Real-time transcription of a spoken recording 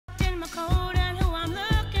All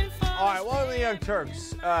right, welcome to the Young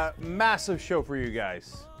Turks. Massive show for you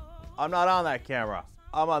guys. I'm not on that camera.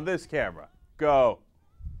 I'm on this camera. Go.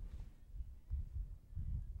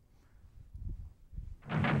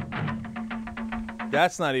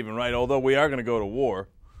 That's not even right, although we are going to go to war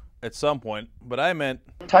at some point. But I meant...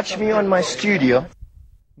 Touch me on my studio.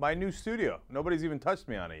 My new studio. Nobody's even touched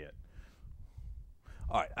me on it yet.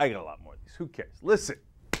 All right, I got a lot more of these. Who cares? Listen.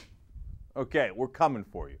 Okay, we're coming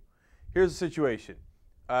for you. Here's the situation.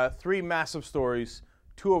 3 massive stories,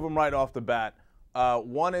 2 of them right off the bat.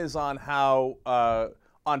 One is on how,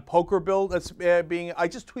 on Poker Bill that's being, I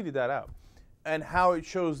just tweeted that out, and how it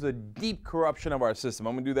shows the deep corruption of our system.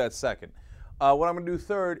 I'm going to do that second. What I'm going to do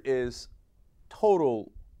third is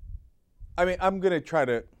total, I'm going to try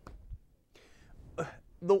to,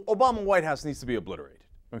 the Obama White House needs to be obliterated,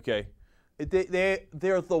 okay?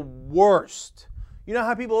 They're the worst. You know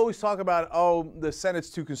how people always talk about, oh, the Senate's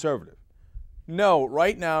too conservative? No,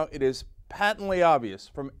 right now it is patently obvious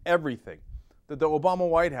from everything that the Obama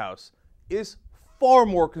White House is far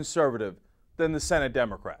more conservative than the Senate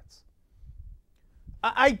Democrats.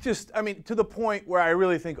 To the point where I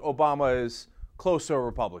really think Obama is close to a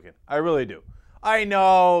Republican. I really do. I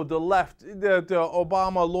know the left, the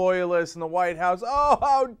Obama loyalists in the White House, oh,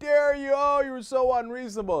 how dare you, oh, you were so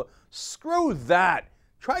unreasonable. Screw that.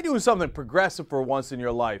 Try doing something progressive for once in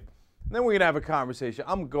your life. And then we're going to have a conversation.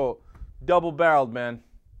 I'm going to go double-barreled, man.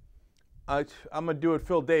 I'm going to do it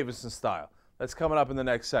Phil Davidson style. That's coming up in the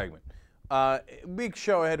next segment. Big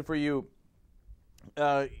show ahead for you.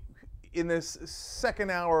 In this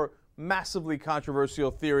second hour, massively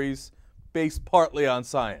controversial theories based partly on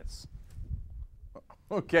science.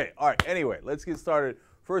 Okay, all right. Anyway, let's get started.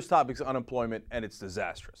 First topic is unemployment, and it's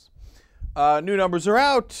disastrous. New numbers are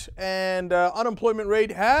out, and unemployment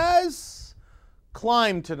rate has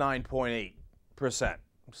climbed to 9.8%.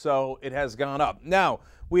 So it has gone up. Now,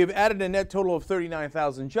 we have added a net total of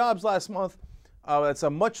 39,000 jobs last month. That's a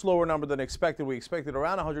much lower number than expected. We expected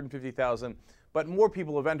around 150,000, but more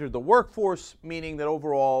people have entered the workforce, meaning that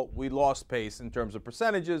overall we lost pace in terms of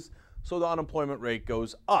percentages, so the unemployment rate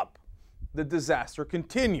goes up. The disaster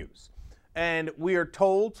continues. And we are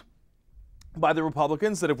told by the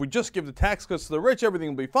Republicans that if we just give the tax cuts to the rich, everything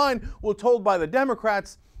will be fine. We're told by the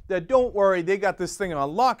Democrats that don't worry, they got this thing on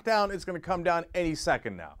lockdown. It's going to come down any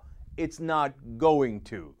second now. It's not going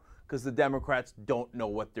to, because the Democrats don't know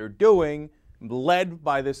what they're doing, led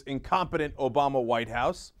by this incompetent Obama White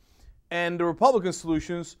House. And the Republican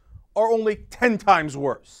solutions are only 10 times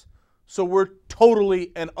worse. So we're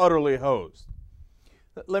totally and utterly hosed.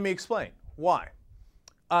 Let me explain why.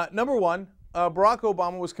 Number one, Barack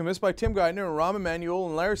Obama was convinced by Tim Geithner and Rahm Emanuel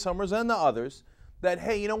and Larry Summers and the others that,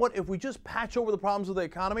 hey, you know what, if we just patch over the problems of the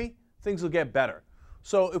economy, things will get better.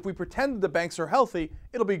 So if we pretend that the banks are healthy,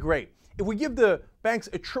 it'll be great. If we give the banks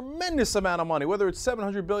a tremendous amount of money, whether it's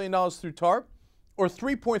 $700 billion through TARP or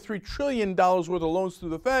 $3.3 trillion worth of loans through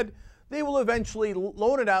the Fed, they will eventually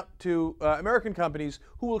loan it out to American companies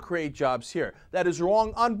who will create jobs here. That is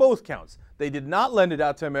wrong on both counts. They did not lend it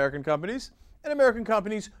out to American companies, and American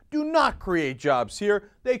companies do not create jobs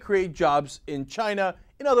here. They create jobs in China,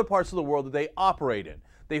 in other parts of the world that they operate in.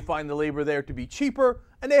 They find the labor there to be cheaper,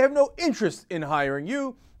 and they have no interest in hiring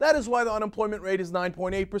you. That is why the unemployment rate is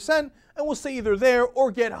 9.8%, and will stay either there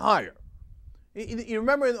or get higher. You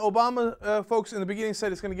remember the Obama folks in the beginning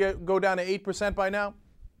said it's going to go down to 8% by now?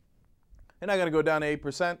 They're not going to go down to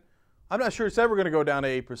 8%. I'm not sure it's ever going to go down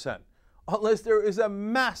to 8%, unless there is a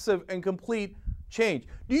massive and complete change.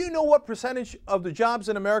 Do you know what percentage of the jobs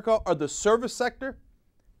in America are the service sector?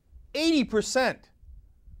 80%.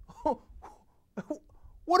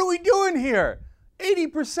 What are we doing here?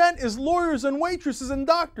 80% is lawyers and waitresses and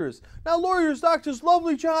doctors. Now, lawyers, doctors,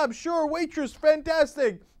 lovely jobs. Sure, waitress,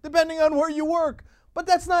 fantastic, depending on where you work. But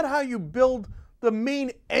that's not how you build the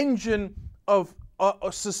main engine of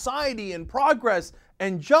a society and progress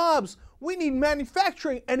and jobs. We need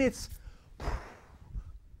manufacturing, and it's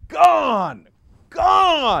gone.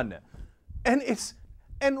 Gone.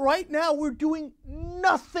 And right now we're doing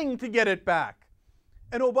nothing to get it back.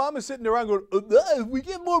 And Obama's sitting around going, if we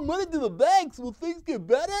give more money to the banks, will things get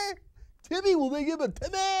better? Timmy, will they get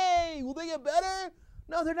better?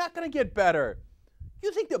 No, they're not going to get better.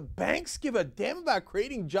 You think the banks give a damn about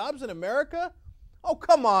creating jobs in America? Oh,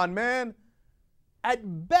 come on, man.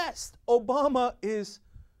 At best, Obama is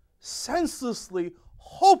senselessly,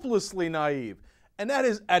 hopelessly naive. And that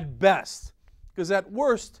is at best. Because at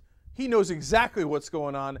worst, he knows exactly what's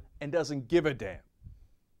going on and doesn't give a damn.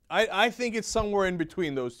 I think it's somewhere in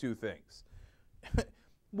between those two things.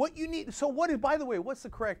 What you need, so what is, by the way, what's the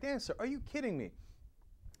correct answer? Are you kidding me?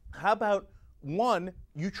 How about one,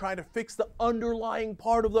 you try to fix the underlying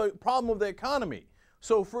part of the problem of the economy.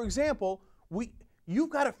 So, for example, you've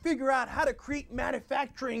got to figure out how to create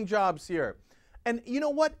manufacturing jobs here. And you know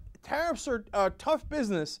what? Tariffs are tough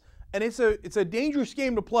business, and it's a dangerous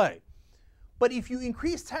game to play. But if you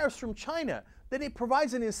increase tariffs from China, then it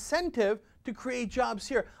provides an incentive to create jobs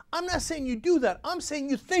here. I'm not saying you do that. I'm saying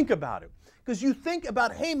you think about it. Because you think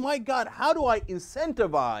about, hey, my God, how do I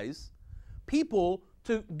incentivize people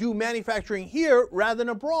to do manufacturing here rather than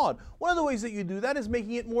abroad? One of the ways that you do that is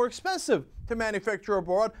making it more expensive to manufacture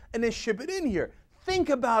abroad and then ship it in here. Think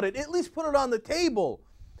about it. At least put it on the table.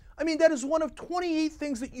 I mean, that is one of 28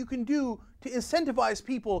 things that you can do to incentivize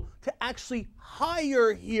people to actually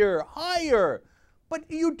hire here, hire. But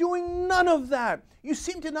you're doing none of that. You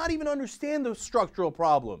seem to not even understand the structural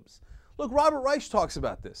problems. Look, Robert Reich talks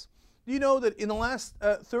about this. Do you know that in the last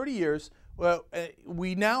 30 years,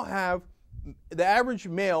 we now have the average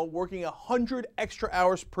male working 100 extra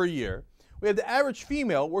hours per year. We have the average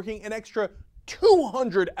female working an extra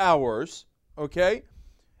 200 hours, okay?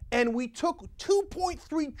 And we took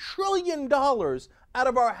 $2.3 trillion out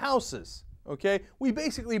of our houses, okay? We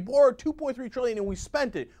basically borrowed $2.3 trillion and we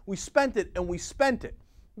spent it. We spent it and we spent it.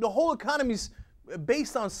 The whole economy's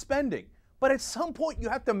based on spending. But at some point, you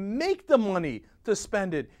have to make the money to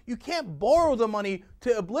spend it. You can't borrow the money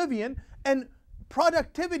to oblivion. And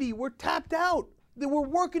productivity, we're tapped out. We're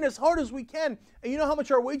working as hard as we can. And you know how much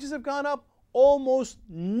our wages have gone up? Almost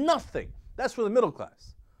nothing. That's for the middle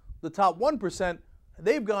class. The top 1%,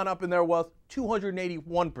 they've gone up in their wealth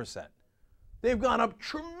 281%. They've gone up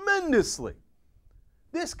tremendously.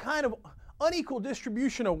 This kind of unequal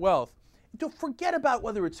distribution of wealth, don't forget about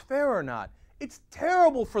whether it's fair or not. It's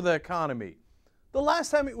terrible for the economy. The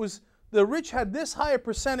last time the rich had this high a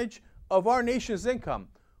percentage of our nation's income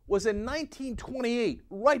was in 1928,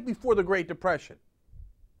 right before the Great Depression.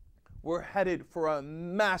 We're headed for a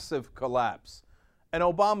massive collapse. And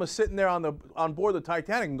Obama's sitting there on board the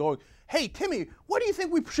Titanic and going, hey, Timmy, where do you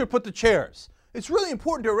think we should put the chairs? It's really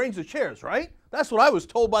important to arrange the chairs, right? That's what I was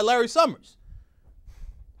told by Larry Summers.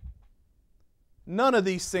 None of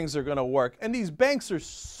these things are going to work. And these banks are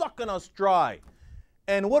sucking us dry.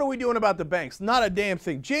 And what are we doing about the banks? Not a damn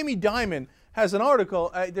thing. Jamie Dimon has an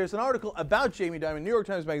article. There's an article about Jamie Dimon, New York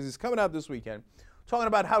Times Magazine. It's coming out this weekend, talking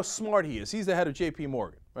about how smart he is. He's the head of J.P.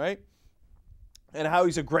 Morgan, right? And how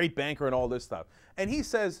he's a great banker and all this stuff. And he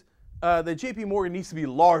says that J.P. Morgan needs to be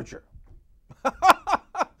larger.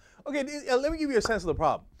 Okay, let me give you a sense of the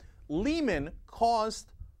problem. Lehman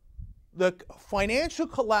caused the financial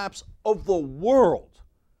collapse of the world.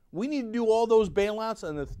 We need to do all those bailouts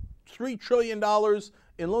and the $3 trillion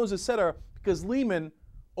in loans, etc., because Lehman,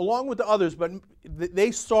 along with the others, but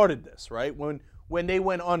they started this, right, when they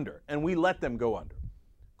went under, and we let them go under,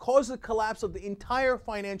 caused the collapse of the entire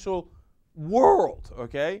financial world,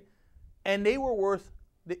 okay? And they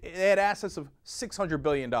had assets of $600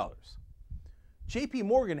 billion. JP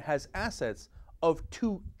Morgan has assets of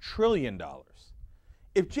 $2 trillion.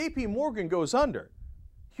 If JP Morgan goes under,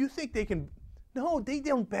 you think they can? No, they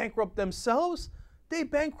don't bankrupt themselves. They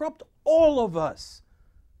bankrupt all of us.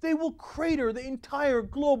 They will crater the entire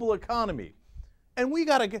global economy. And we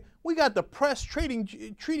got the press treating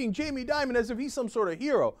Jamie Dimon as if he's some sort of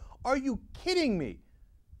hero. Are you kidding me?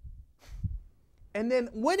 And then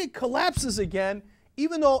when it collapses again,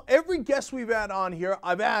 even though every guest we've had on here,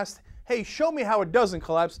 I've asked, hey, show me how it doesn't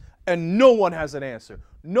collapse, and no one has an answer.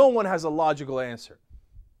 No one has a logical answer.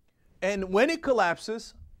 And when it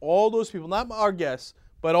collapses, all those people, not our guests,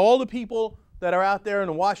 but all the people that are out there in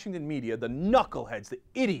the Washington media, the knuckleheads, the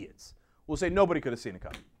idiots, will say nobody could have seen it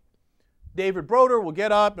coming. David Broder will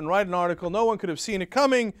get up and write an article, no one could have seen it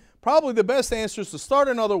coming. Probably the best answer is to start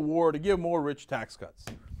another war to give more rich tax cuts.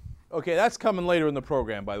 Okay, that's coming later in the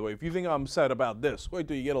program, by the way. If you think I'm upset about this, wait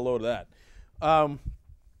till you get a load of that.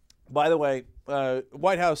 By the way,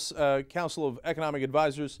 White House Council of Economic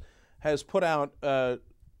Advisors has put out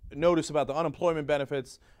notice about the unemployment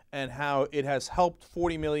benefits and how it has helped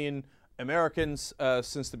 40 million Americans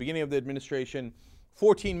since the beginning of the administration,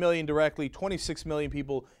 14 million directly, 26 million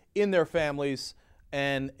people in their families,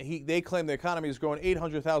 and they claim the economy is growing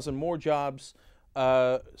 800,000 more jobs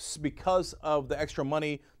because of the extra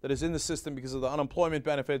money that is in the system because of the unemployment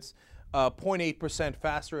benefits, 0.8%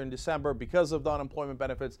 faster in December because of the unemployment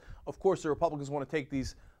benefits. Of course, the Republicans want to take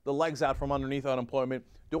the legs out from underneath unemployment.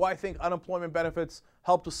 Do I think unemployment benefits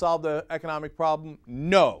help to solve the economic problem?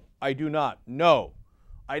 No, I do not. No.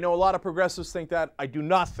 I know a lot of progressives think that. I do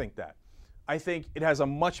not think that. I think it has a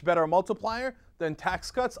much better multiplier than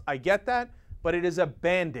tax cuts. I get that, but it is a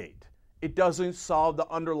Band-Aid. It doesn't solve the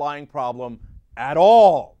underlying problem at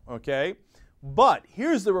all, okay? But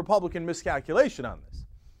here's the Republican miscalculation on this.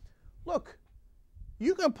 Look,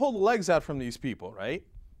 you can pull the legs out from these people, right?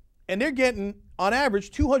 And they're getting, on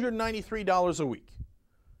average, $293 a week.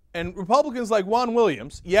 And Republicans like Juan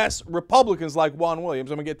Williams, yes, Republicans like Juan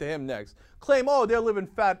Williams, I'm going to get to him next, claim, oh, they're living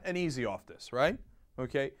fat and easy off this, right?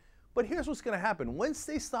 Okay? But here's what's going to happen. Once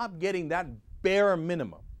they stop getting that bare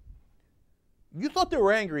minimum, you thought they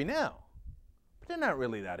were angry now, but they're not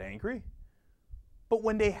really that angry. But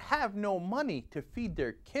when they have no money to feed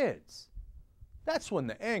their kids, that's when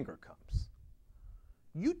the anger comes.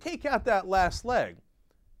 You take out that last leg,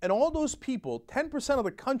 and all those people, 10% of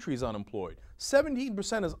the country is unemployed,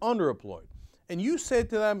 17% is underemployed, and you said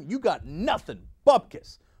to them, you got nothing,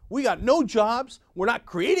 bupkis. We got no jobs. We're not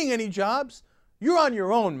creating any jobs. You're on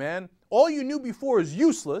your own, man. All you knew before is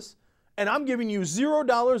useless, and I'm giving you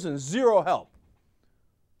 $0 and zero help.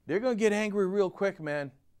 They're going to get angry real quick,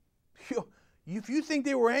 man. If you think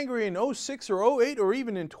they were angry in 06 or 08 or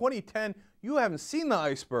even in 2010, you haven't seen the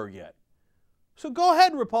iceberg yet. So go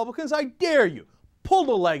ahead, Republicans, I dare you. Pull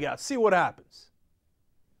the leg out, see what happens.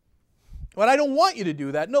 But I don't want you to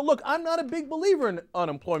do that. No, look, I'm not a big believer in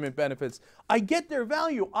unemployment benefits. I get their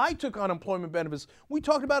value. I took unemployment benefits. We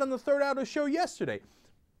talked about it in the third hour of the show yesterday.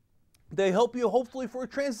 They help you hopefully for a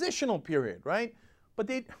transitional period, right? But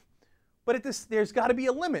there's got to be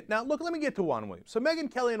a limit. Now, look, let me get to Juan Williams. So Megyn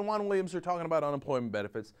Kelly and Juan Williams are talking about unemployment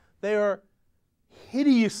benefits. They are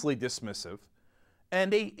hideously dismissive.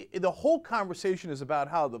 And the whole conversation is about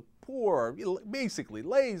how the poor are basically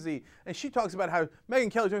lazy. And she talks about how, Megyn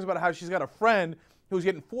Kelly talks about how she's got a friend who's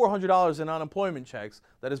getting $400 in unemployment checks.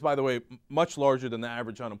 That is, by the way, much larger than the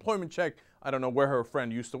average unemployment check. I don't know where her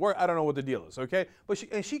friend used to work. I don't know what the deal is, okay? But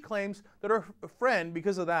she claims that her friend,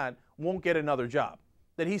 because of that, won't get another job.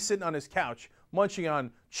 That he's sitting on his couch munching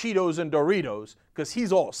on Cheetos and Doritos because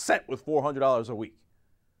he's all set with $400 a week.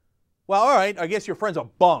 Well, all right, I guess your friend's a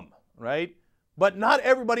bum, right? But not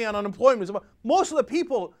everybody on unemployment is a bum. Most of the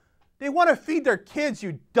people, they want to feed their kids,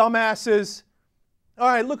 you dumbasses. All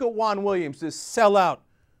right, look at Juan Williams, this sellout.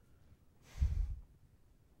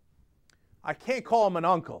 I can't call him an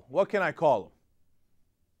uncle. What can I call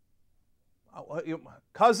him?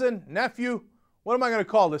 Cousin, nephew? What am I going to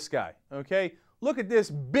call this guy? Okay? Look at this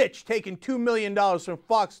bitch taking $2 million from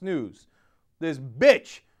Fox News. This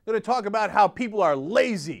bitch going to talk about how people are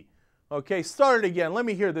lazy. Okay, start it again. Let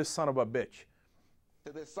me hear this son of a bitch.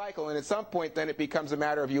 To this cycle, and at some point then it becomes a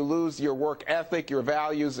matter of you lose your work ethic, your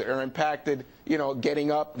values are impacted, you know,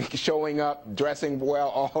 getting up, showing up, dressing well,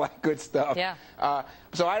 all that good stuff. Yeah.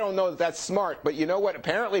 So I don't know that that's smart, but you know what?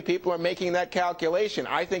 Apparently people are making that calculation.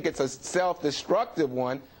 I think it's a self-destructive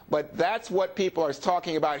one, but that's what people are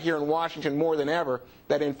talking about here in Washington more than ever,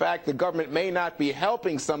 that in fact the government may not be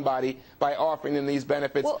helping somebody by offering them these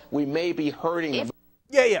benefits. Well, we may be hurting them.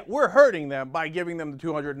 Yeah, we're hurting them by giving them the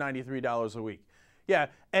 $293 a week. Yeah,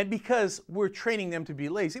 and because we're training them to be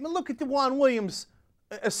lazy. I mean, look at the Juan Williams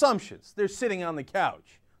assumptions. They're sitting on the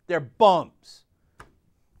couch. They're bums.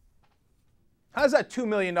 How's that $2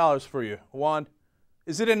 million for you, Juan?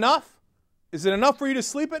 Is it enough? Is it enough for you to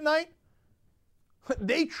sleep at night?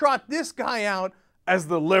 They trot this guy out as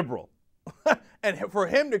the liberal. And for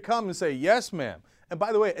him to come and say, yes, ma'am. And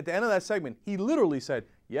by the way, at the end of that segment, he literally said,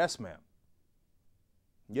 yes, ma'am.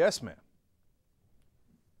 Yes, ma'am.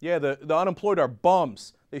 Yeah, the unemployed are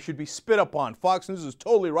bums. They should be spit upon. Fox News is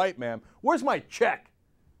totally right, ma'am. Where's my check?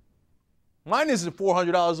 Mine isn't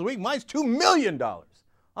 $400 a week. Mine's $2 million.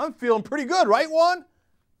 I'm feeling pretty good, right, Juan?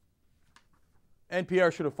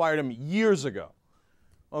 NPR should have fired him years ago.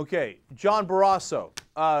 Okay, John Barrasso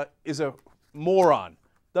is a moron.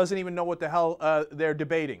 Doesn't even know what the hell they're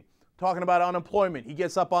debating. Talking about unemployment. He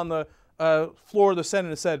gets up on the floor of the Senate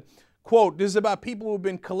and said, quote, this is about people who have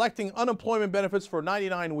been collecting unemployment benefits for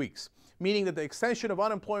 99 weeks, meaning that the extension of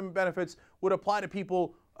unemployment benefits would apply to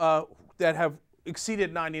people that have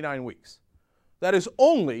exceeded 99 weeks. That is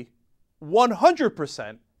only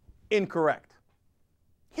 100% incorrect.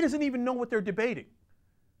 He doesn't even know what they're debating.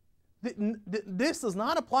 This does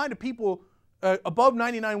not apply to people above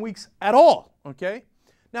 99 weeks at all, okay?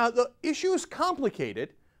 Now, the issue is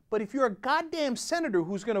complicated, but if you're a goddamn senator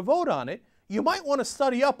who's going to vote on it, you might want to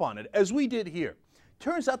study up on it, as we did here.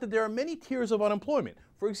 Turns out that there are many tiers of unemployment.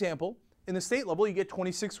 For example, in the state level, you get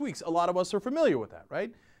 26 weeks. A lot of us are familiar with that,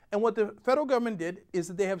 right? And what the federal government did is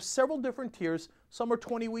that they have several different tiers. Some are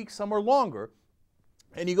 20 weeks, some are longer.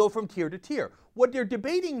 And you go from tier to tier. What they're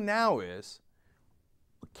debating now is,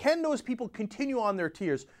 can those people continue on their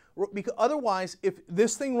tiers? Because otherwise, if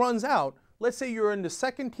this thing runs out, let's say you're in the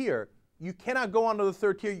second tier, you cannot go on to the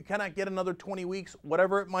third tier, you cannot get another 20 weeks,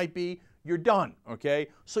 whatever it might be, you're done, okay?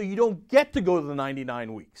 So you don't get to go to the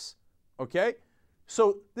 99 weeks, okay?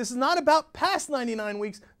 So this is not about past 99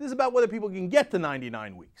 weeks. This is about whether people can get to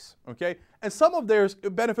 99 weeks, okay? And some of their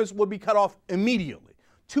benefits will be cut off immediately.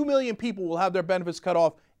 2 million people will have their benefits cut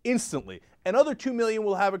off instantly. Another 2 million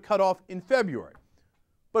will have it cut off in February.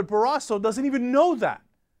 But Barrasso doesn't even know that.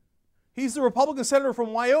 He's the Republican senator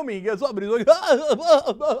from Wyoming. He gets up and he's like,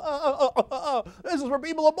 this is for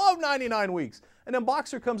people above 99 weeks. And then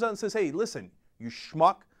Boxer comes out and says, hey, listen, you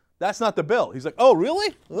schmuck, that's not the bill. He's like, oh,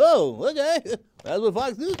 really? Oh, okay. That's what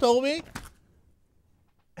Fox News told me.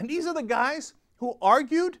 And these are the guys who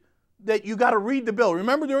argued that you got to read the bill.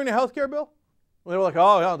 Remember during the health care bill? They were like,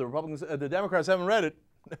 oh, yeah, the Republicans, the Democrats haven't read it.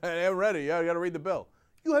 They haven't read it. Yeah, you got to read the bill.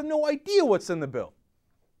 You have no idea what's in the bill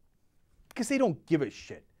because they don't give a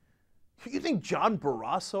shit. You think John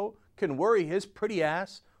Barrasso can worry his pretty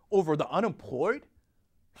ass over the unemployed?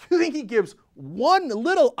 You think he gives one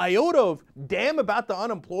little iota of damn about the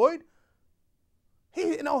unemployed?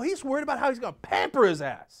 He's worried about how he's going to pamper his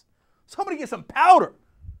ass. Somebody get some powder.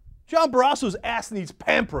 John Barrasso's ass needs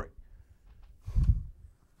pampering.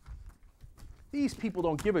 These people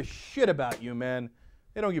don't give a shit about you, man.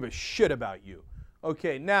 They don't give a shit about you.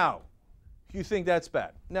 Okay, now, you think that's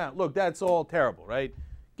bad. Now, look, that's all terrible, right?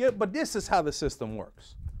 But this is how the system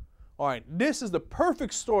works. All right, this is the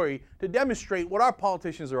perfect story to demonstrate what our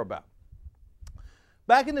politicians are about.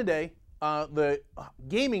 Back in the day, the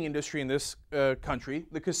gaming industry in this country,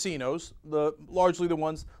 the casinos, largely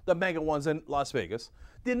the mega ones in Las Vegas,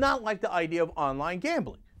 did not like the idea of online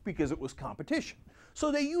gambling because it was competition.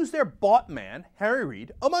 So they used their bought man, Harry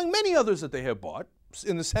Reid, among many others that they have bought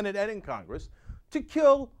in the Senate and in Congress, to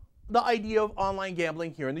kill the idea of online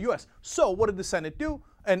gambling here in the U.S. So what did the Senate do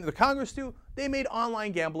and the Congress do? They made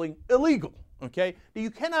online gambling illegal, okay? Now,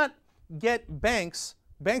 you cannot get banks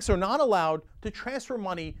are not allowed to transfer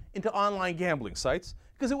money into online gambling sites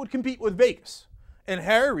because it would compete with Vegas. And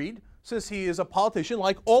Harry Reid, since he is a politician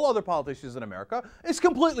like all other politicians in America, is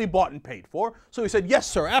completely bought and paid for. So he said, yes,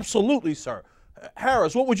 sir, absolutely, sir.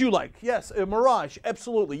 Harris, what would you like? Yes, Mirage,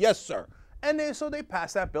 absolutely, yes, sir. And so they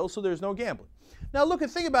passed that bill so there's no gambling. Now look,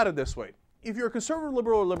 think about it this way. If you're a conservative,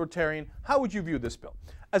 liberal, or libertarian, how would you view this bill?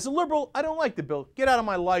 As a liberal, I don't like the bill. Get out of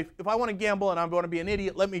my life. If I want to gamble and I'm going to be an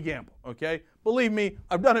idiot, let me gamble, okay? Believe me,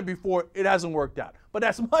 I've done it before. It hasn't worked out. But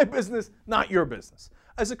that's my business, not your business.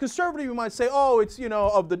 As a conservative, you might say, oh, it's,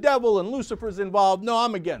 of the devil and Lucifer's involved. No,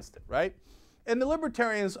 I'm against it, right? And the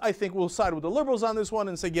libertarians, I think, will side with the liberals on this one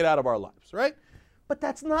and say, get out of our lives, right? But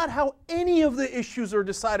that's not how any of the issues are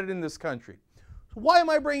decided in this country. So why am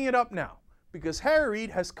I bringing it up now? Because Harry Reid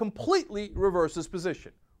has completely reversed his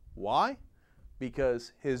position. Why?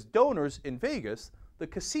 Because his donors in Vegas, the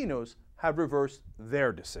casinos, have reversed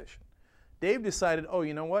their decision. They've decided, oh,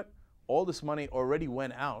 you know what? All this money already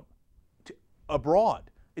went out abroad.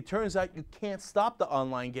 It turns out you can't stop the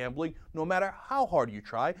online gambling no matter how hard you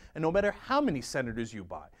try and no matter how many senators you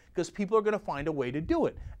buy, because people are going to find a way to do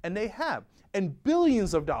it. And they have. And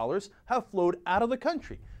billions of dollars have flowed out of the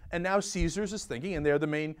country. And now Caesars is thinking, and they're the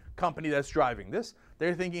main company that's driving this,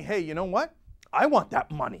 they're thinking, hey, you know what? I want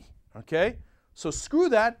that money, okay? So screw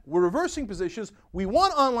that. We're reversing positions. We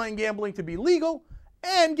want online gambling to be legal,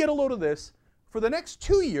 and get a load of this. For the next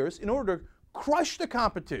 2 years, in order to crush the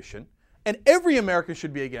competition, and every American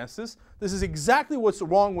should be against this, this is exactly what's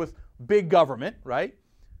wrong with big government, right?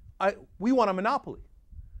 We want a monopoly.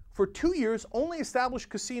 For 2 years, only established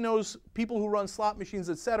casinos, people who run slot machines,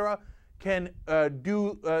 etc., can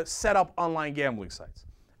set up online gambling sites.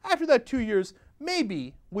 After that 2 years,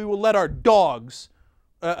 maybe we will let our dogs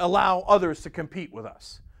allow others to compete with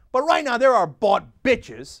us. But right now, they're our bought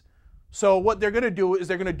bitches. So what they're going to do is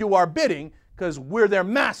they're going to do our bidding because we're their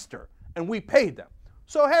master and we paid them.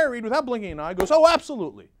 So Harry Reid, without blinking an eye, goes, oh,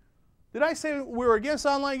 absolutely. Did I say we were against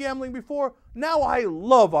online gambling before? Now I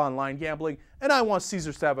love online gambling, and I want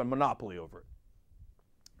Caesars to have a monopoly over it.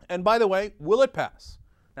 And by the way, will it pass?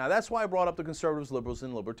 Now, that's why I brought up the conservatives, liberals,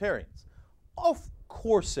 and libertarians. Of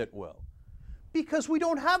course it will. Because we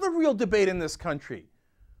don't have a real debate in this country.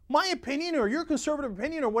 My opinion or your conservative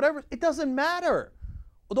opinion or whatever, it doesn't matter.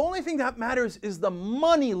 The only thing that matters is the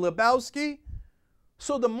money, Lebowski.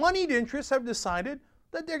 So the moneyed interests have decided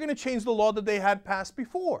that they're going to change the law that they had passed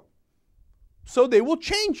before. So they will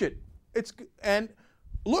change it. And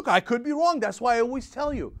look, I could be wrong. That's why I always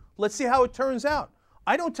tell you, let's see how it turns out.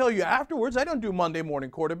 I don't tell you afterwards. I don't do Monday morning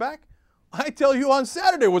quarterback. I tell you on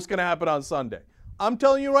Saturday what's going to happen on Sunday. I'm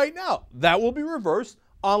telling you right now, that will be reversed.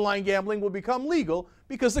 Online gambling will become legal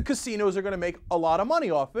because the casinos are going to make a lot of money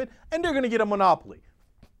off it, and they're going to get a monopoly.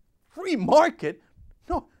 Free market?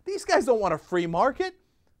 No, these guys don't want a free market.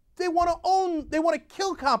 They want to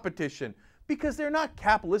kill competition because they're not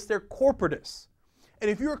capitalists, they're corporatists. And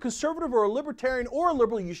if you're a conservative or a libertarian or a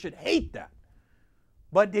liberal, you should hate that.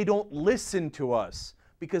 But they don't listen to us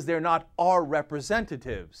because they're not our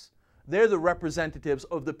representatives. They're the representatives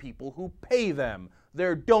of the people who pay them,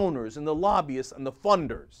 their donors and the lobbyists and the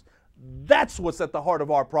funders. That's what's at the heart of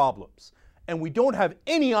our problems. And we don't have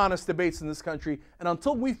any honest debates in this country. And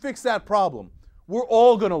until we fix that problem, we're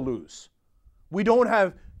all going to lose. We don't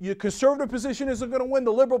have, your conservative position isn't going to win,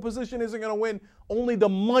 the liberal position isn't going to win, only the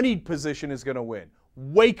moneyed position is going to win.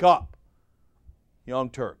 Wake up, Young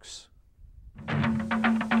Turks. You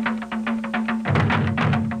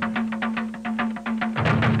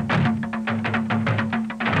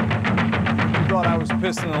thought I was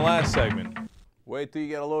pissed in the last segment. Wait till you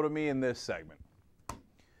get a load of me in this segment.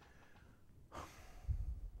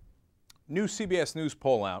 New CBS News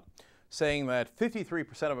poll out saying that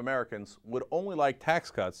 53% of Americans would only like tax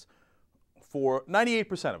cuts for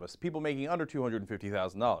 98% of us, people making under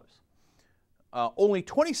 $250,000. Only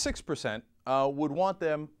 26% would want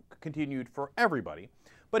them continued for everybody.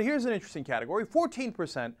 But here's an interesting category.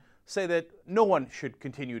 14% say that no one should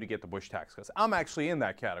continue to get the Bush tax cuts. I'm actually in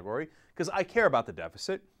that category because I care about the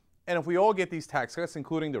deficit. And if we all get these tax cuts,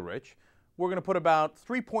 including the rich, we're going to put about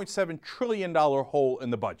 $3.7 trillion hole in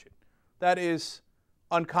the budget. That is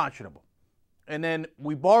unconscionable. And then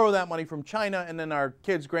we borrow that money from China, and then our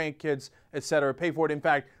kids, grandkids, et cetera, pay for it. In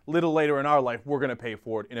fact, a little later in our life, we're going to pay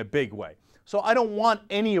for it in a big way. So I don't want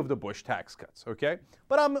any of the Bush tax cuts, okay?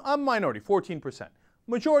 But I'm minority, 14%.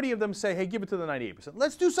 Majority of them say, hey, give it to the 98%.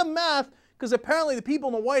 Let's do some math, because apparently the people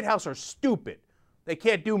in the White House are stupid. They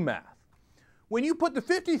can't do math. When you put the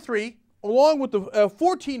 53 along with the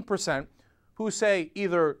 14% who say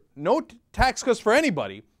either no tax cuts for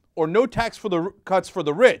anybody or no tax for the cuts for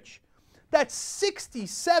the rich, that's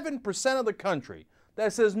 67% of the country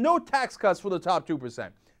that says no tax cuts for the top 2%.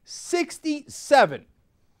 67.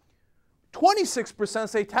 26%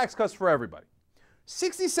 say tax cuts for everybody.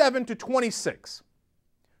 67 to 26.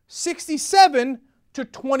 67 to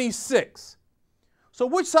 26. So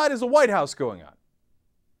which side is the White House going on?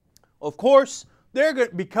 Of course, they're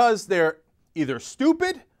good because they're either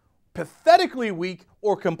stupid, pathetically weak,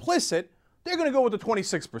 or complicit. They're going to go with the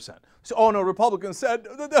 26%. So, oh no, Republicans said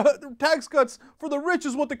the tax cuts for the rich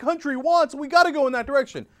is what the country wants. We got to go in that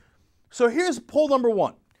direction. So here's poll number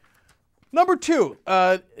one. Number two,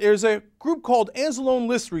 there's a group called Anzalone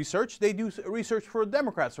List Research. They do research for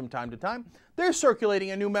Democrats from time to time. They're circulating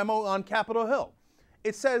a new memo on Capitol Hill.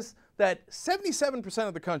 It says that 77%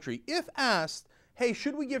 of the country, if asked, hey,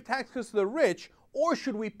 should we give tax cuts to the rich, or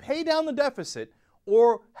should we pay down the deficit,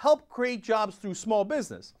 or help create jobs through small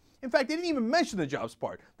business? In fact, they didn't even mention the jobs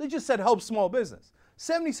part. They just said help small business.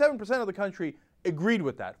 77% of the country agreed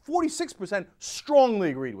with that. 46%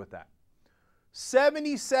 strongly agreed with that.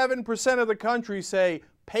 77% of the country say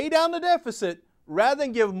pay down the deficit rather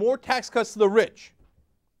than give more tax cuts to the rich.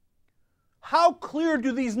 How clear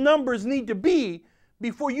do these numbers need to be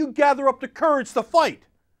before you gather up the courage to fight?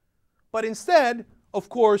 But instead, of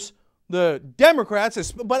course, the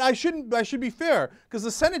Democrats, but I should be fair, because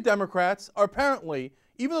the Senate Democrats are apparently,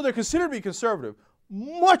 even though they're considered to be conservative,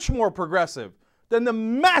 much more progressive than the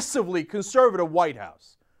massively conservative White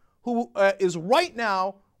House, who is right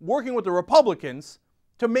now working with the Republicans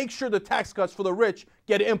to make sure the tax cuts for the rich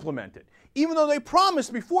get implemented, even though they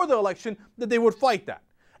promised before the election that they would fight that.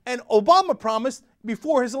 And Obama promised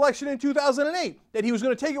before his election in 2008 that he was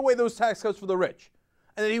going to take away those tax cuts for the rich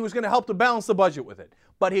and that he was going to help to balance the budget with it.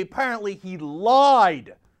 But apparently he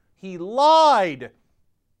lied. He lied.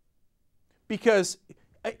 Because,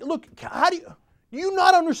 look, do you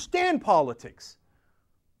not understand politics?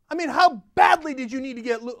 I mean, how badly did you need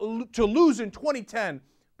to lose in 2010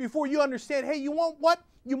 before you understand, hey, you want what?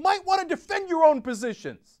 You might want to defend your own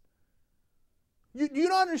positions. You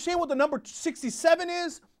don't understand what the number 67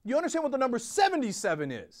 is? You understand what the number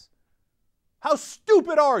 77 is? How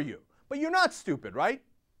stupid are you? But you're not stupid, right?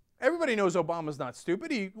 Everybody knows Obama's not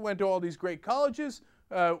stupid. He went to all these great colleges,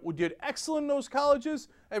 did excellent in those colleges.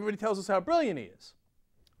 Everybody tells us how brilliant he is.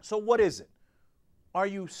 So what is it? Are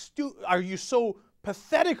you so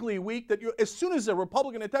pathetically weak that as soon as a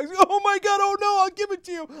Republican attacks you, oh my God, oh no, I'll give it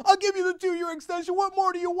to you. I'll give you the 2-year extension. What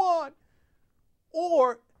more do you want?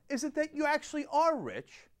 Or is it that you actually are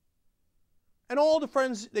rich and all the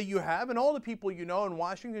friends that you have and all the people you know in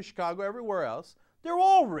Washington, Chicago, everywhere else, they're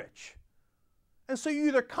all rich. And so you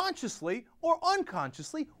either consciously or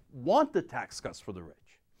unconsciously want the tax cuts for the rich.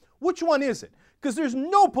 Which one is it? Because there's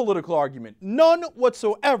no political argument, none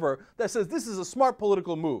whatsoever, that says this is a smart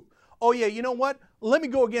political move. Oh yeah, you know what? Let me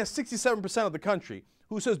go against 67% of the country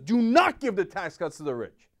who says do not give the tax cuts to the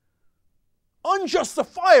rich.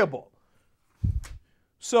 Unjustifiable.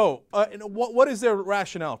 So, what is their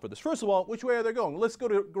rationale for this? First of all, which way are they going? Let's go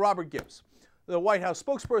to Robert Gibbs, the White House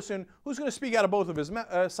spokesperson, who's going to speak out of both of his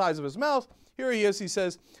sides of his mouth. Here he is. He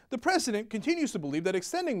says, the president continues to believe that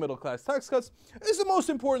extending middle-class tax cuts is the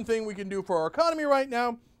most important thing we can do for our economy right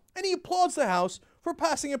now, and he applauds the House for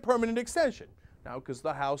passing a permanent extension. Now, because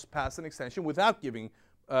the House passed an extension without giving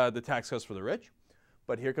the tax cuts for the rich.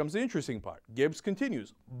 But here comes the interesting part. Gibbs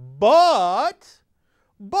continues, but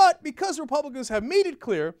because Republicans have made it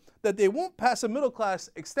clear that they won't pass a middle-class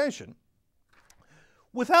extension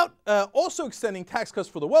without also extending tax cuts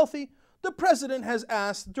for the wealthy, the president has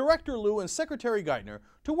asked Director Liu and Secretary Geithner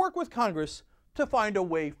to work with Congress to find a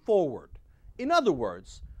way forward. In other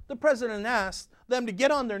words, the president asked them to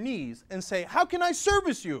get on their knees and say, how can I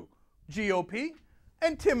service you, GOP?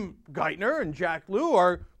 And Tim Geithner and Jack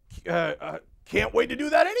Liu can't wait to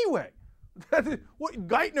do that anyway.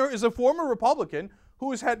 Geithner is a former Republican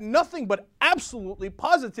who has had nothing but absolutely,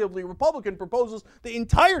 positively Republican proposals the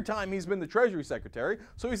entire time he's been the Treasury Secretary.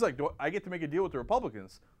 So he's like, I get to make a deal with the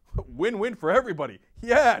Republicans. Win-win for everybody.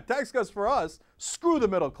 Yeah, tax cuts for us. Screw the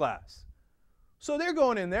middle class. So they're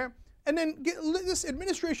going in there. And then this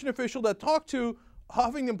administration official that talked to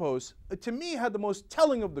Huffington Post, to me, had the most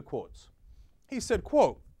telling of the quotes. He said,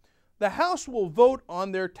 quote, the House will vote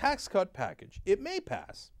on their tax cut package. It may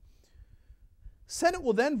pass. Senate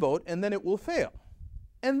will then vote, and then it will fail.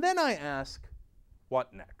 And then I ask,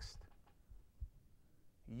 what next?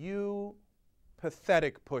 You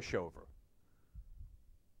pathetic pushover.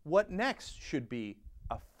 What next should be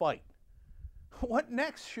a fight? What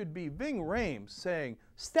next should be Ving Rhames saying,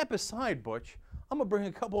 step aside, Butch. I'm going to bring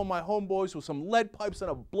a couple of my homeboys with some lead pipes and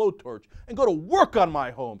a blowtorch and go to work on my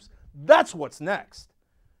homes. That's what's next.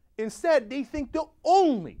 Instead, they think the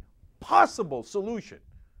only possible solution,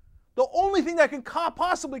 the only thing that can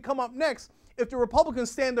possibly come up next if the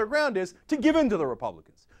Republicans stand their ground is to give in to the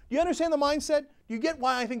Republicans. Do you understand the mindset? Do you get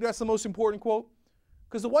why I think that's the most important quote?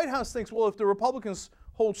 Because the White House thinks, well, if the Republicans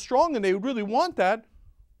hold strong and they really want that,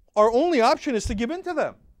 our only option is to give in to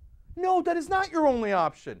them. No, that is not your only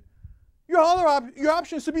option. Your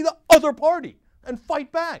option is to be the other party and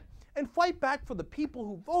fight back. And fight back for the people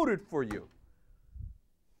who voted for you.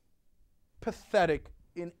 Pathetic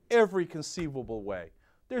in every conceivable way.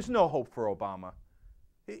 There's no hope for Obama.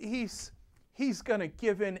 He's going to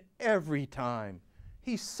give in every time.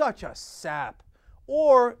 He's such a sap.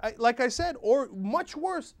 Or, like I said, or much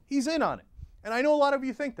worse, he's in on it. And I know a lot of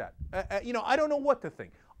you think that. I don't know what to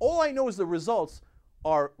think. All I know is the results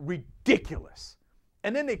are ridiculous.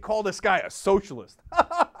 And then they call this guy a socialist.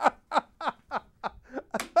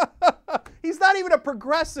 He's not even a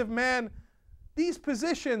progressive, man. These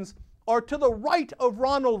positions are to the right of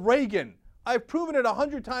Ronald Reagan. I've proven it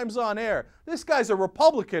 100 times on air. This guy's a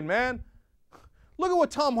Republican, man. Look at what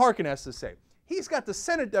Tom Harkin has to say. He's got the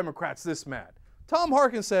Senate Democrats this mad. Tom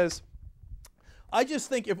Harkin says, I just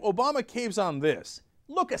think if Obama caves on this,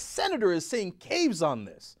 look, a senator is saying caves on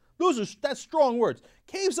this. That's strong words.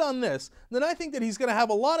 Caves on this, then I think that he's going to have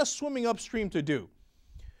a lot of swimming upstream to do.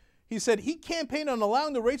 He said he campaigned on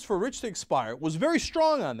allowing the rates for rich to expire, was very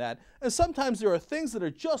strong on that, and sometimes there are things that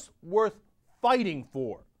are just worth fighting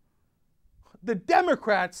for. The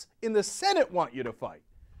Democrats in the Senate want you to fight.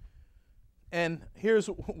 And here's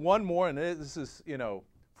one more, and this is,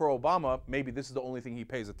 for Obama, maybe this is the only thing he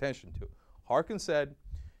pays attention to. Harkin said,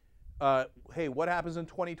 hey, what happens in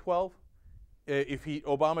 2012? If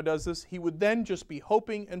Obama does this, he would then just be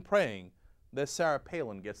hoping and praying that Sarah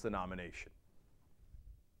Palin gets the nomination.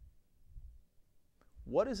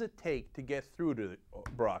 What does it take to get through to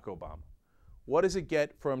Barack Obama? What does it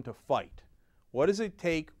get for him to fight? What does it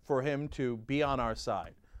take for him to be on our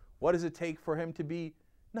side? What does it take for him to be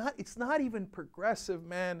it's not even progressive,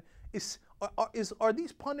 man. Are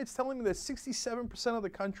these pundits telling me that 67% of the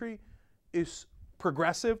country is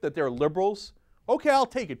progressive, that they're liberals? Okay, I'll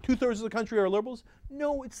take it. 2/3 of the country are liberals?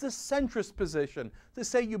 No, it's the centrist position to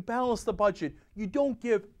say you balance the budget. You don't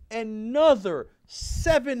give another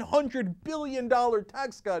 $700 billion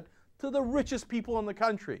tax cut to the richest people in the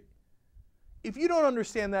country. If you don't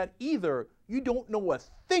understand that either, you don't know a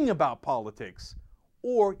thing about politics,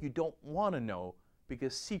 or you don't want to know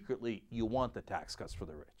because secretly you want the tax cuts for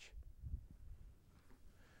the rich.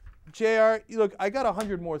 JR, look, I got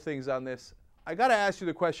 100 more things on this. I got to ask you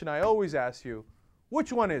the question I always ask you.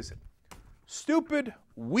 Which one is it? Stupid,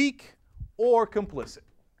 weak, or complicit?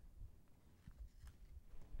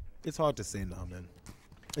 It's hard to say now, man.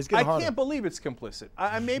 It's getting harder. I can't believe it's complicit.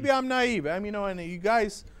 Maybe I'm naive. And you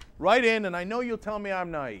guys write in, and I know you'll tell me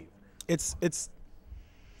I'm naive. I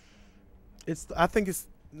think it's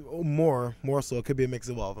more so. It could be a mix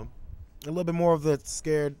of all of them. A little bit more of the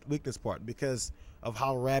scared weakness part, because of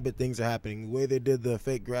how rabid things are happening, the way they did the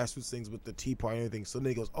fake grassroots things with the Tea Party and everything. So then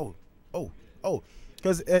he goes, oh.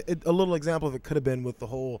 Because a little example of it could have been with the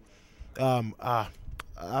whole, I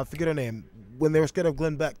forget her name, when they were scared of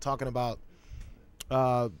Glenn Beck talking about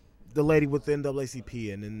the lady with the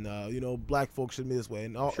NAACP and then, black folks shouldn't be this way.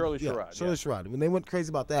 And Shirley Sherrod. Shirley Sherrod. When they went crazy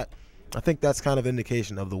about that, I think that's kind of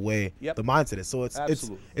indication of the way the mindset is. So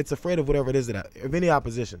it's afraid of whatever it is of any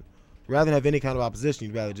opposition. Rather than have any kind of opposition,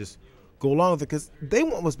 you'd rather just go along with it because they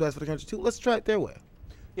want what's best for the country too. Let's try it their way.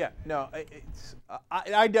 Yeah, no,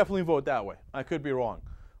 I definitely vote that way. I could be wrong.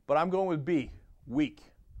 But I'm going with B, weak.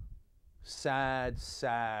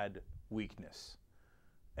 Sad weakness.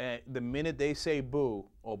 And the minute they say boo,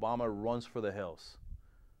 Obama runs for the hills.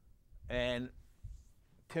 And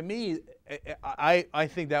to me, I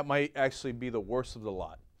think that might actually be the worst of the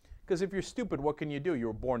lot. Because if you're stupid, what can you do? You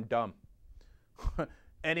were born dumb.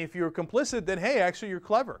 And if you're complicit, then hey, actually you're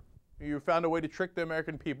clever. You found a way to trick the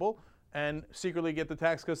American people and secretly get the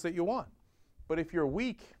tax cuts that you want. But if you're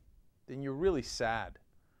weak, then you're really sad.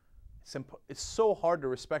 It's so hard to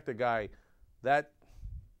respect a guy that,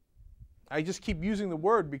 I just keep using the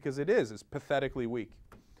word because it's pathetically weak.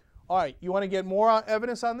 All right, you want to get more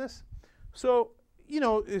evidence on this? So,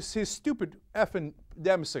 it's his stupid effing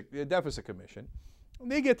deficit commission.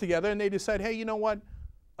 They get together and they decide, hey, you know what?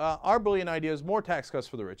 Our brilliant idea is more tax cuts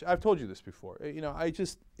for the rich. I've told you this before.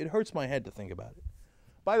 It hurts my head to think about it.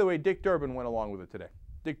 By the way, Dick Durbin went along with it today.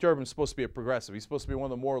 Dick Durbin's supposed to be a progressive. He's supposed to be one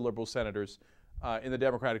of the more liberal senators in the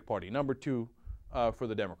Democratic Party, number 2 for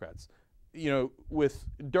the Democrats. With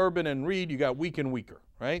Durbin and Reid, you got weak and weaker,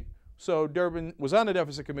 right? So Durbin was on the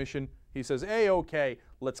deficit commission. He says, hey, okay,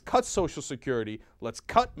 let's cut Social Security, let's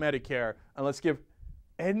cut Medicare, and let's give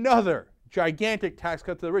another gigantic tax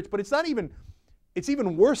cut to the rich. But it's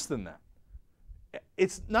even worse than that.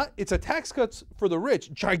 It's a tax cuts for the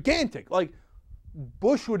rich, gigantic. Like,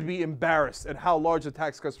 Bush would be embarrassed at how large the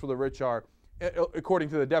tax cuts for the rich are, according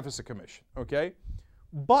to the Deficit Commission, okay?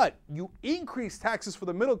 But you increase taxes for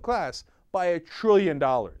the middle class by $1 trillion.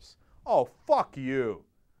 Oh, fuck you.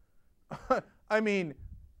 I mean,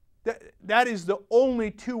 that is the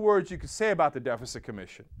only 2 words you could say about the Deficit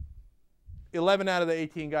Commission. 11 out of the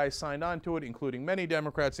 18 guys signed on to it, including many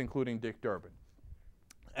Democrats, including Dick Durbin.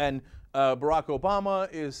 And Barack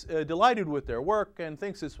Obama is delighted with their work and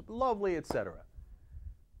thinks it's lovely, etc.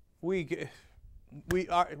 We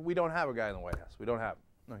don't have a guy in the White House. We don't have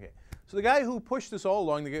him. Okay. So the guy who pushed this all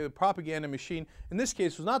along, the propaganda machine, in this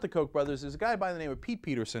case was not the Koch brothers, is a guy by the name of Pete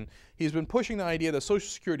Peterson. He's been pushing the idea that Social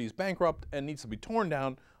Security is bankrupt and needs to be torn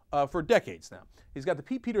down for decades now. He's got the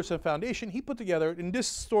Pete Peterson Foundation. He put together, and this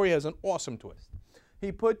story has an awesome twist.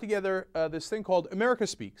 He put together this thing called America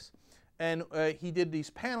Speaks, and he did these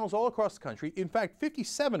panels all across the country, in fact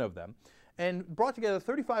 57 of them, and brought together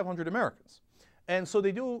 3,500 Americans. And so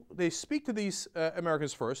they speak to these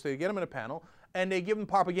Americans first, they get them in a panel, and they give them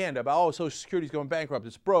propaganda about, oh, Social Security's going bankrupt,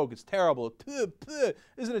 it's broke, it's terrible,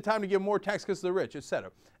 isn't it time to give more tax cuts to the rich, etc.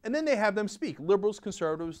 And then they have them speak, liberals,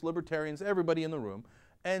 conservatives, libertarians, everybody in the room,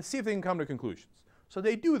 and see if they can come to conclusions. So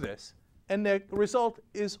they do this, and the result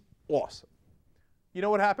is awesome. You know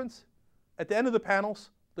what happens? At the end of the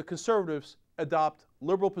panels, the conservatives adopt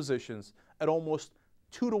liberal positions at almost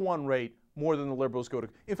 2-to-1 rate more than the liberals go to.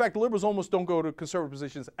 In fact, the liberals almost don't go to conservative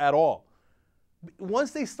positions at all.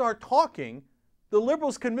 Once they start talking, the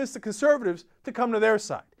liberals convince the conservatives to come to their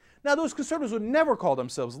side. Now, those conservatives would never call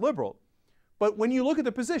themselves liberal, but when you look at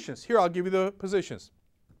the positions, here I'll give you the positions.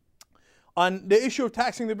 On the issue of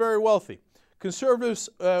taxing the very wealthy, conservatives,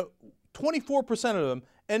 24% of them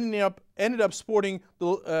ended up supporting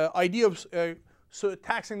the idea of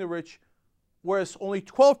taxing the rich, whereas only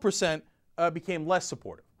 12% became less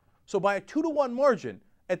supportive. So by a 2-to-1 margin,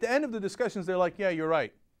 at the end of the discussions, they're like, yeah, you're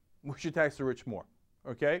right. We should tax the rich more,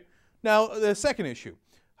 okay? Now, the second issue,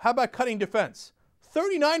 how about cutting defense?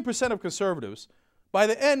 39% of conservatives, by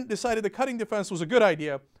the end, decided that cutting defense was a good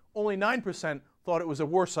idea. Only 9% thought it was a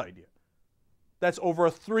worse idea. That's over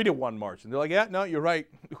a 3-to-1 margin. They're like, yeah, no, you're right.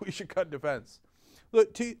 We should cut defense.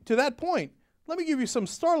 Look, to that point, let me give you some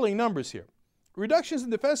startling numbers here. Reductions in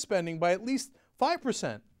defense spending by at least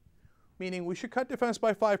 5%, meaning we should cut defense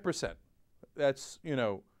by 5%. That's,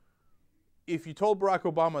 if you told Barack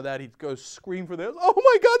Obama that, he'd go scream for this. Oh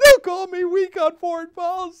my God, they'll call me weak on foreign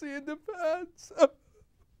policy and defense.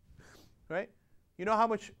 Right? You know how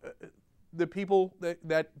much the people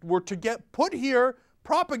that were to get put here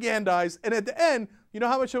propagandized, and at the end, you know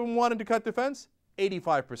how much of them wanted to cut defense?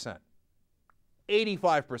 85%.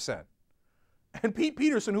 85%. And Pete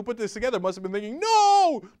Peterson, who put this together, must have been thinking,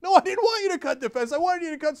 no, I didn't want you to cut defense. I wanted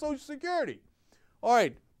you to cut Social Security. All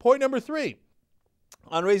right, point number 3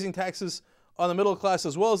 on raising taxes on the middle class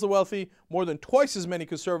as well as the wealthy. More than twice as many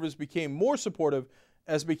conservatives became more supportive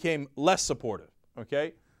as became less supportive.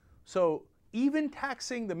 Okay? So even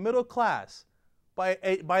taxing the middle class, by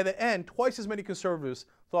the end, twice as many conservatives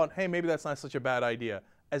thought, hey, maybe that's not such a bad idea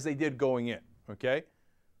as they did going in. Okay?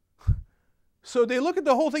 So they look at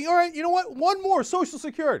the whole thing. All right, you know what? One more, Social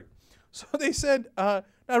Security. So they said, now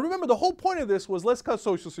remember, the whole point of this was let's cut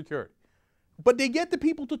Social Security. But they get the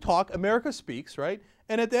people to talk. America speaks, right?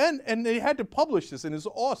 And at the end, and they had to publish this, and it's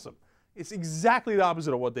awesome. It's exactly the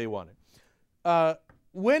opposite of what they wanted.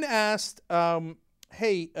 When asked,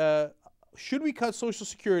 hey, should we cut Social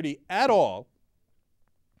Security at all?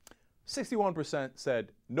 61%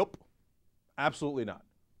 said, nope, absolutely not.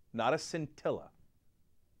 Not a scintilla.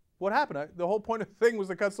 What happened? The whole point of the thing was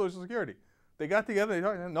to cut Social Security. They got together, they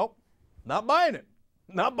thought, nope, not buying it.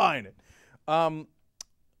 Not buying it.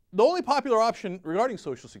 The only popular option regarding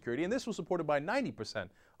Social Security, and this was supported by 90%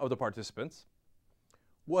 of the participants,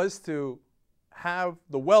 was to have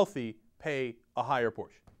the wealthy pay a higher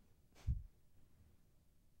portion.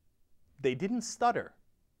 They didn't stutter.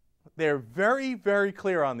 They're very, very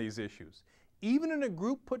clear on these issues. Even in a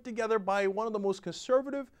group put together by one of the most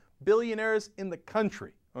conservative billionaires in the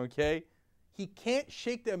country, okay, he can't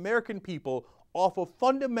shake the American people off of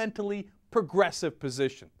fundamentally progressive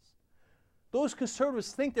positions. Those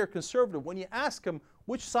conservatives think they're conservative. When you ask them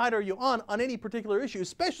which side are you on any particular issue,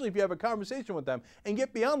 especially if you have a conversation with them and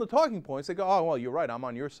get beyond the talking points, they go, oh, well, you're right, I'm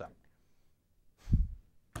on your side.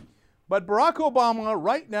 But Barack Obama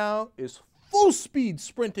right now is full speed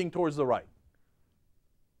sprinting towards the right.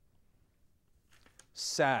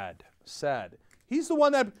 Sad, sad. He's the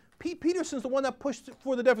one that, Pete Peterson's the one that pushed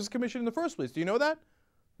for the Deficit Commission in the first place. Do you know that?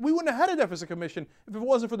 We wouldn't have had a Deficit Commission if it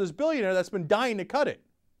wasn't for this billionaire that's been dying to cut it.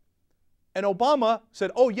 And Obama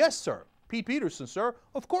said, oh, yes, sir. Pete Peterson, sir.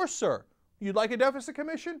 Of course, sir. You'd like a Deficit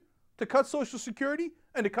Commission to cut Social Security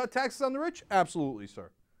and to cut taxes on the rich? Absolutely, sir.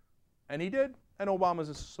 And he did, and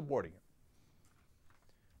Obama's supporting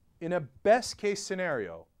it. In a best-case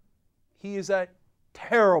scenario, he is a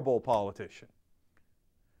terrible politician.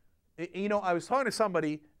 You know, I was talking to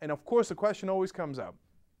somebody, and of course the question always comes up,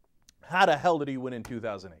 how the hell did he win in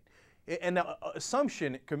 2008? And the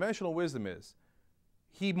assumption, conventional wisdom is,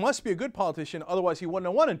 he must be a good politician, otherwise he wouldn't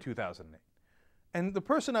have won in 2008. And the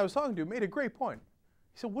person I was talking to made a great point.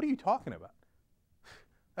 He said, what are you talking about?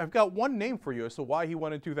 I've got one name for you as to why he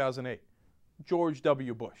won in 2008. George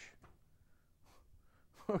W. Bush.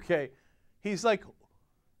 Okay, he's like,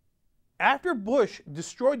 after Bush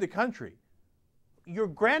destroyed the country, your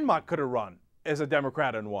grandma could have run as a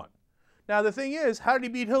Democrat and won. Now the thing is, how did he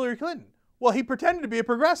beat Hillary Clinton? Well, he pretended to be a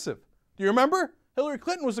progressive. Do you remember? Hillary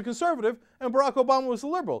Clinton was a conservative and Barack Obama was a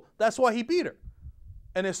liberal. That's why he beat her.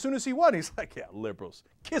 And as soon as he won, he's like, yeah, liberals,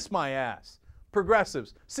 kiss my ass.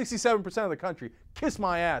 Progressives, 67% of the country, kiss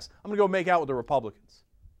my ass. I'm going to go make out with the Republicans.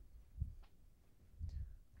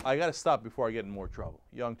 I got to stop before I get in more trouble.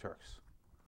 Young Turks.